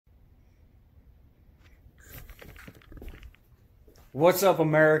What's up,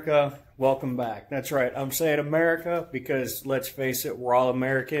 America? Welcome back. That's right, I'm saying America because, let's face it, we're all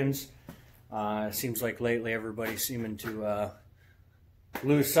Americans. It seems like lately everybody's seeming to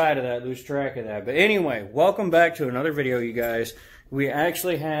lose sight of that, lose track of that. But anyway, welcome back to another video, you guys. We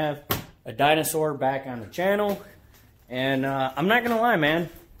actually have a dinosaur back on the channel. And I'm not going to lie, man.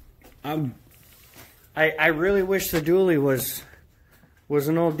 I really wish the dually was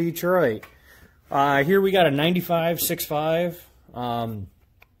an old Detroit. Here we got a 95 6.5.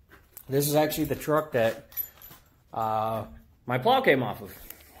 This is actually the truck that my plow came off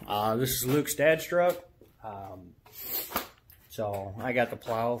of. This is Luke's dad's truck. So I got the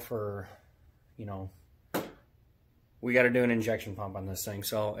plow for, you know, we got to do an injection pump on this thing.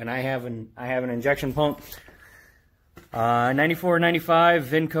 So, and I have an injection pump. 94, 95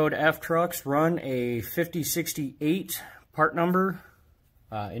 VIN code F trucks run a 5068 part number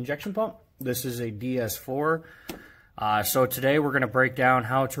injection pump. This is a DS4. So today we're going to break down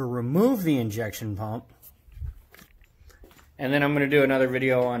how to remove the injection pump. And then I'm going to do another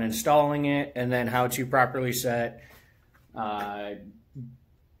video on installing it, and then how to properly set, how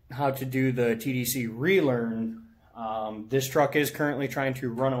to do the TDC relearn. This truck is currently trying to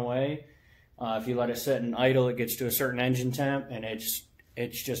run away. If you let it sit and idle, it gets to a certain engine temp, and it's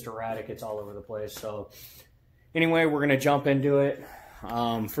just erratic. It's all over the place. So anyway, we're going to jump into it.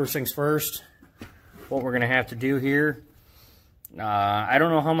 First things first, what we're going to have to do here, I don't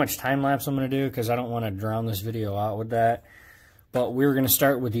know how much time lapse I'm going to do because I don't want to drown this video out with that. But we're going to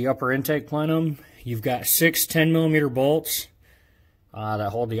start with the upper intake plenum. You've got 6 10mm bolts that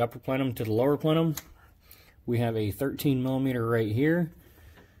hold the upper plenum to the lower plenum. We have a 13mm right here.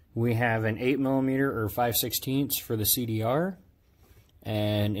 We have an 8mm or 5/16 for the CDR.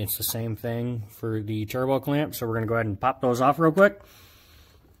 And it's the same thing for the turbo clamp. So we're going to go ahead and pop those off real quick.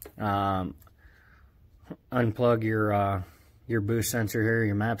 Unplug your boost sensor here,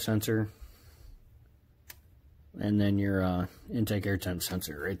 your map sensor, and then your intake air temp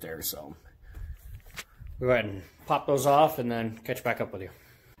sensor right there. So go ahead and pop those off and then catch back up with you.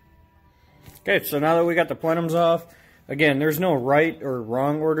 Okay, so now that we got the plenums off, again, there's no right or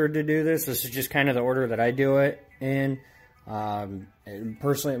wrong order to do this. This is just kind of the order that I do it in.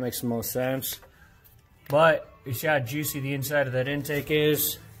 Personally, it makes the most sense. But you see how juicy the inside of that intake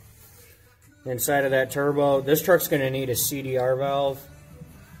is. Inside of that turbo. This truck's going to need a CDR valve.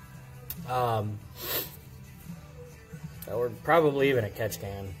 Or probably even a catch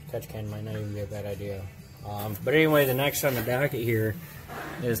can. Catch can might not even be a bad idea. But anyway, the next on the docket here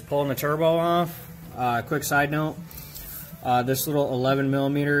is pulling the turbo off. Quick side note. This little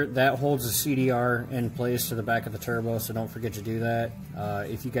 11mm, that holds the CDR in place to the back of the turbo, so don't forget to do that.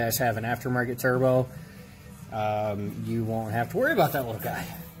 If you guys have an aftermarket turbo, you won't have to worry about that little guy.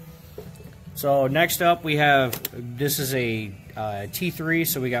 So next up we have, this is a T3,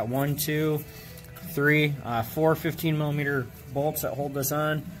 so we got 1, 2, 3, 4 15mm bolts that hold this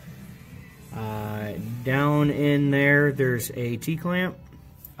on. Down in there, there's a T-clamp.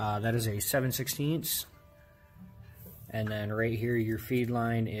 That is a 7/16. And then right here, your feed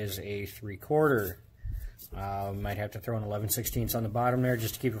line is a 3/4. Might have to throw an 11/16 on the bottom there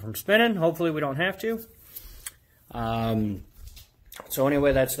just to keep it from spinning. Hopefully we don't have to. So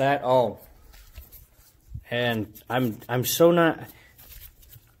anyway, that's that. Oh, and I'm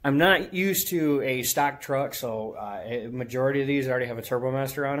not used to a stock truck, so a majority of these already have a turbo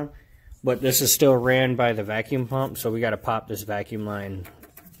master on them. But this is still ran by the vacuum pump, so we got to pop this vacuum line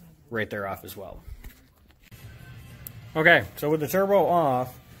right there off as well. Okay, so with the turbo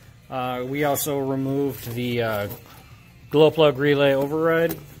off, we also removed the glow plug relay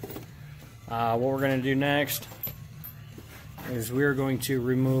override. What we're going to do next is we're going to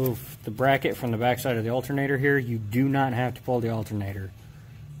remove the bracket from the backside of the alternator here. You do not have to pull the alternator.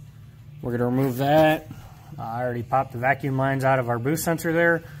 We're going to remove that. I already popped the vacuum lines out of our boost sensor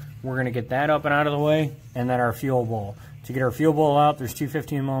there. We're going to get that up and out of the way, and then our fuel bowl. To get our fuel bowl out, there's 2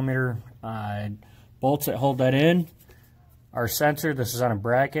 15mm bolts that hold that in. Our sensor, this is on a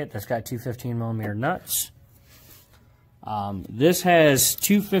bracket that's got 2 15mm nuts. This has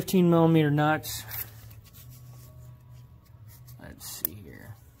 2 15mm nuts. Let's see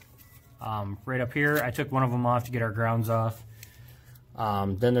here. Right up here, I took one of them off to get our grounds off.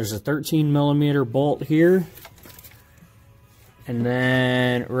 Then there's a 13mm bolt here. And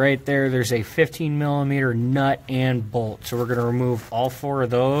then right there, there's a 15mm nut and bolt. So we're going to remove all 4 of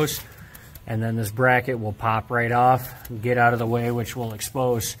those. And then this bracket will pop right off, get out of the way, which will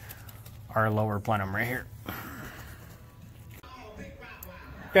expose our lower plenum right here.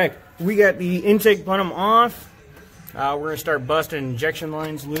 Okay, we got the intake plenum off. We're going to start busting injection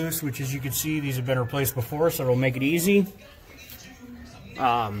lines loose, which as you can see, these have been replaced before, so it'll make it easy.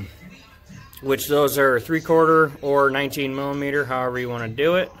 which those are 3/4 or 19 millimeter, however you want to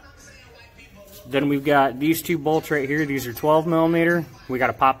do it. Then we've got these two bolts right here. These are 12 millimeter. We got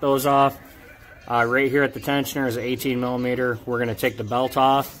to pop those off. Right here at the tensioner is 18 millimeter. We're going to take the belt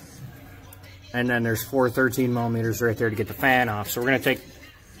off. And then there's 4 13 millimeters right there to get the fan off. So we're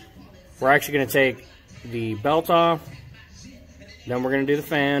actually going to take the belt off. Then we're going to do the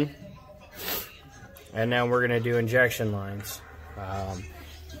fan. And then we're going to do injection lines.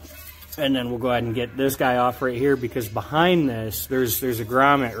 And then we'll go ahead and get this guy off right here, because behind this, there's a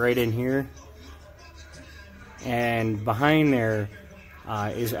grommet right in here. And behind there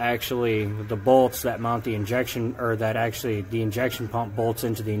is actually the bolts that mount the injection, or that actually the injection pump bolts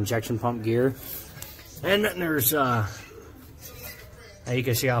into the injection pump gear. And then there's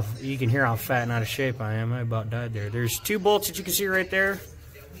you can hear how fat and out of shape I am. I about died there. There's 2 bolts that you can see right there,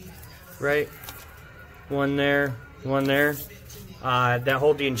 right? One there, one there. That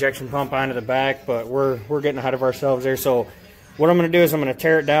hold the injection pump onto the back, but we're getting ahead of ourselves there. So what I'm going to do is I'm going to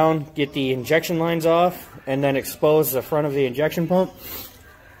tear it down, get the injection lines off, and then expose the front of the injection pump.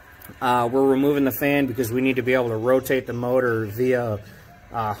 We're removing the fan because we need to be able to rotate the motor via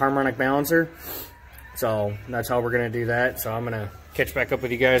harmonic balancer. So that's how we're going to do that. So I'm going to catch back up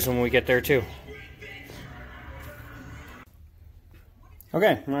with you guys when we get there too.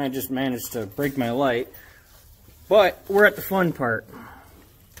 Okay, I just managed to break my light, but we're at the fun part.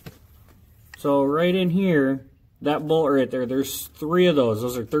 So right in here, that bolt right there, there's 3 of those.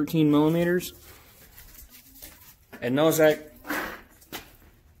 Those are 13 millimeters. And those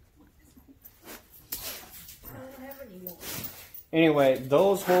anyway,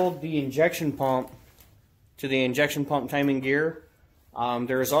 those hold the injection pump to the injection pump timing gear.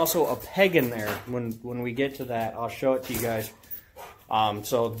 There is also a peg in there. When we get to that, I'll show it to you guys.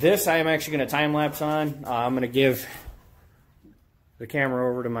 So this I am actually going to time lapse on. I'm going to give the camera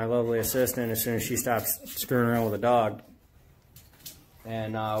over to my lovely assistant as soon as she stops screwing around with the dog.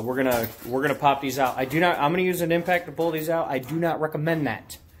 And we're gonna pop these out. I'm gonna use an impact to pull these out. I do not recommend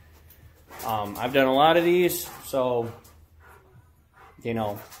that. I've done a lot of these, so you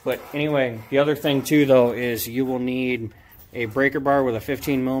know. But anyway, the other thing too though is you will need a breaker bar with a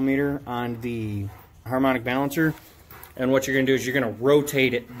 15 millimeter on the harmonic balancer. And what you're gonna do is you're gonna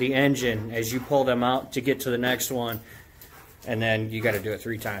rotate the engine as you pull them out to get to the next one. And then you got to do it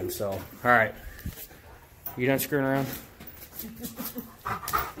 3 times. So, all right. You done screwing around? All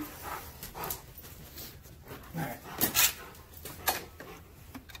right.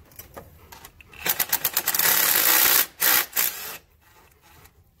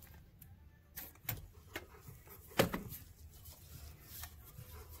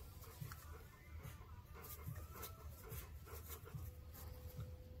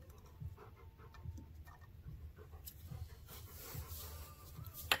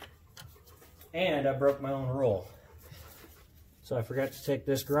 And I broke my own rule. So I forgot to take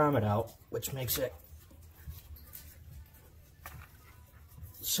this grommet out, which makes it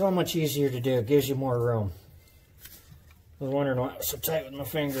so much easier to do. It gives you more room. I was wondering why it was so tight with my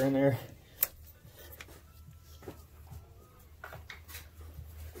finger in there.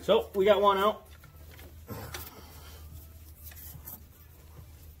 So we got one out.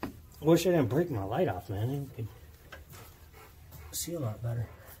 Wish I didn't break my light off, man. You could see a lot better.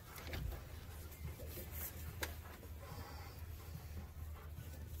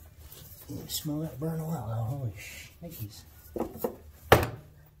 You smell that burn oil. Oh, holy shnikes.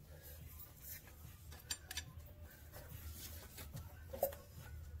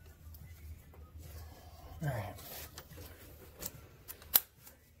 Alright.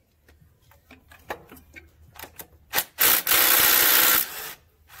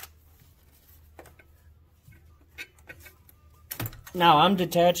 Now I'm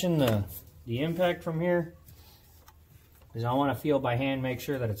detaching the impact from here because I want to feel by hand, make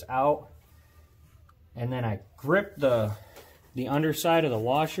sure that it's out. And then I grip the underside of the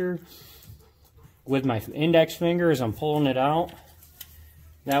washer with my index finger as I'm pulling it out.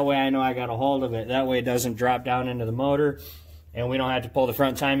 That way I know I got a hold of it. That way it doesn't drop down into the motor. And we don't have to pull the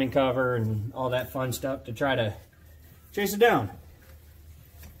front timing cover and all that fun stuff to try to chase it down.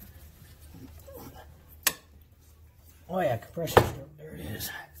 Oh yeah, compression stroke. There it is.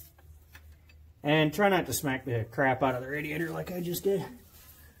 And try not to smack the crap out of the radiator like I just did.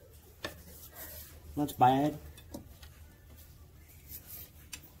 That's bad.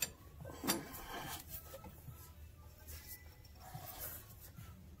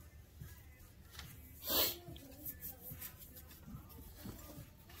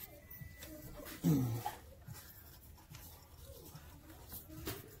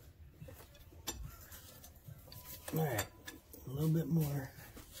 Alright, A little bit more.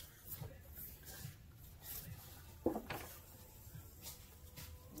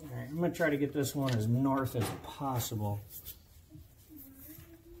 Alright, I'm going to try to get this one as north as possible.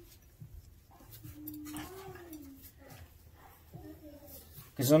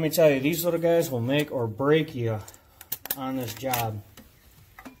 Because let me tell you, these little guys will make or break you on this job.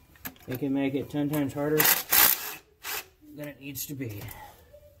 They can make it 10 times harder than it needs to be.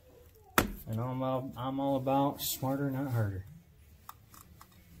 And I'm all about smarter, not harder.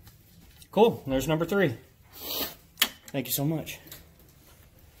 Cool, there's number 3. Thank you so much.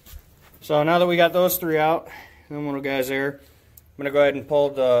 So now that we got those 3 out, them little guys there, I'm going to go ahead and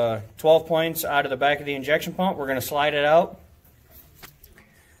pull the 12 points out of the back of the injection pump. We're going to slide it out.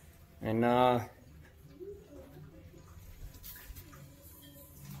 And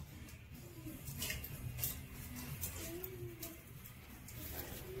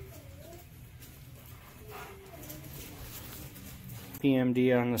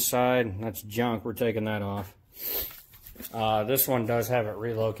PMD on the side, that's junk, we're taking that off. This one does have it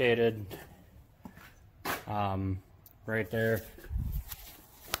relocated right there.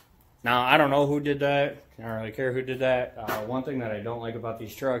 Now, I don't know who did that. I don't really care who did that. One thing that I don't like about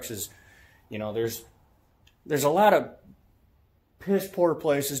these trucks is, you know, there's a lot of piss poor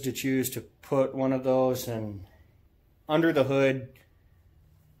places to choose to put one of those, and under the hood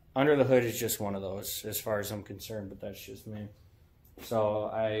is just one of those as far as I'm concerned, but that's just me. So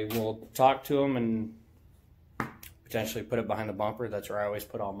I will talk to them and potentially put it behind the bumper. That's where I always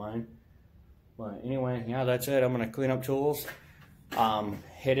put all mine. But anyway, yeah, that's it. I'm going to clean up tools.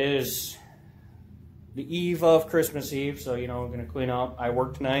 It is the eve of Christmas Eve, so, you know, I'm going to clean up. I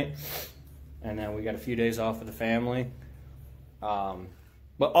work tonight, and then we got a few days off with the family.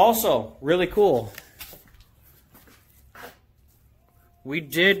 But also, really cool, we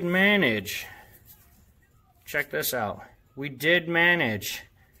did manage, check this out, we did manage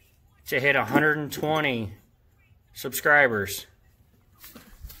to hit 120 subscribers.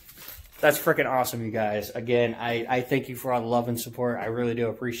 That's freaking awesome, you guys. Again, I thank you for all the love and support. I really do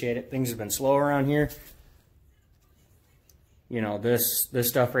appreciate it. Things have been slow around here. You know, this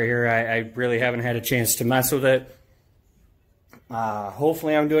stuff right here, I really haven't had a chance to mess with it.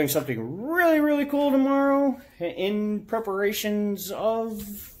 Hopefully I'm doing something really, really cool tomorrow in preparations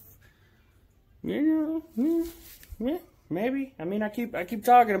of, you know, yeah, maybe. I mean, I keep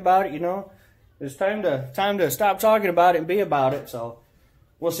talking about it, you know. It's time to stop talking about it and be about it, so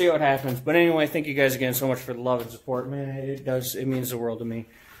we'll see what happens. But anyway, thank you guys again so much for the love and support. Man, it means the world to me.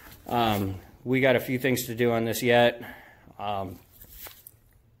 We got a few things to do on this yet.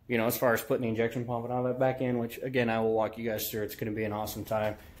 You know, as far as putting the injection pump and all that back in, which, again, I will walk you guys through. It's going to be an awesome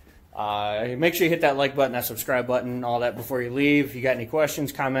time. Make sure you hit that like button, that subscribe button, all that before you leave. If you got any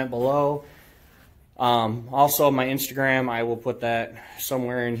questions, comment below. Also, my Instagram, I will put that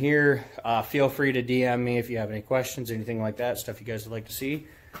somewhere in here. Feel free to DM me if you have any questions, anything like that, stuff you guys would like to see.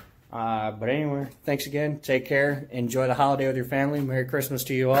 But anyway, thanks again. Take care. Enjoy the holiday with your family. Merry Christmas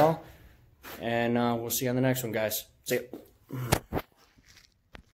to you all. And we'll see you on the next one, guys. See ya.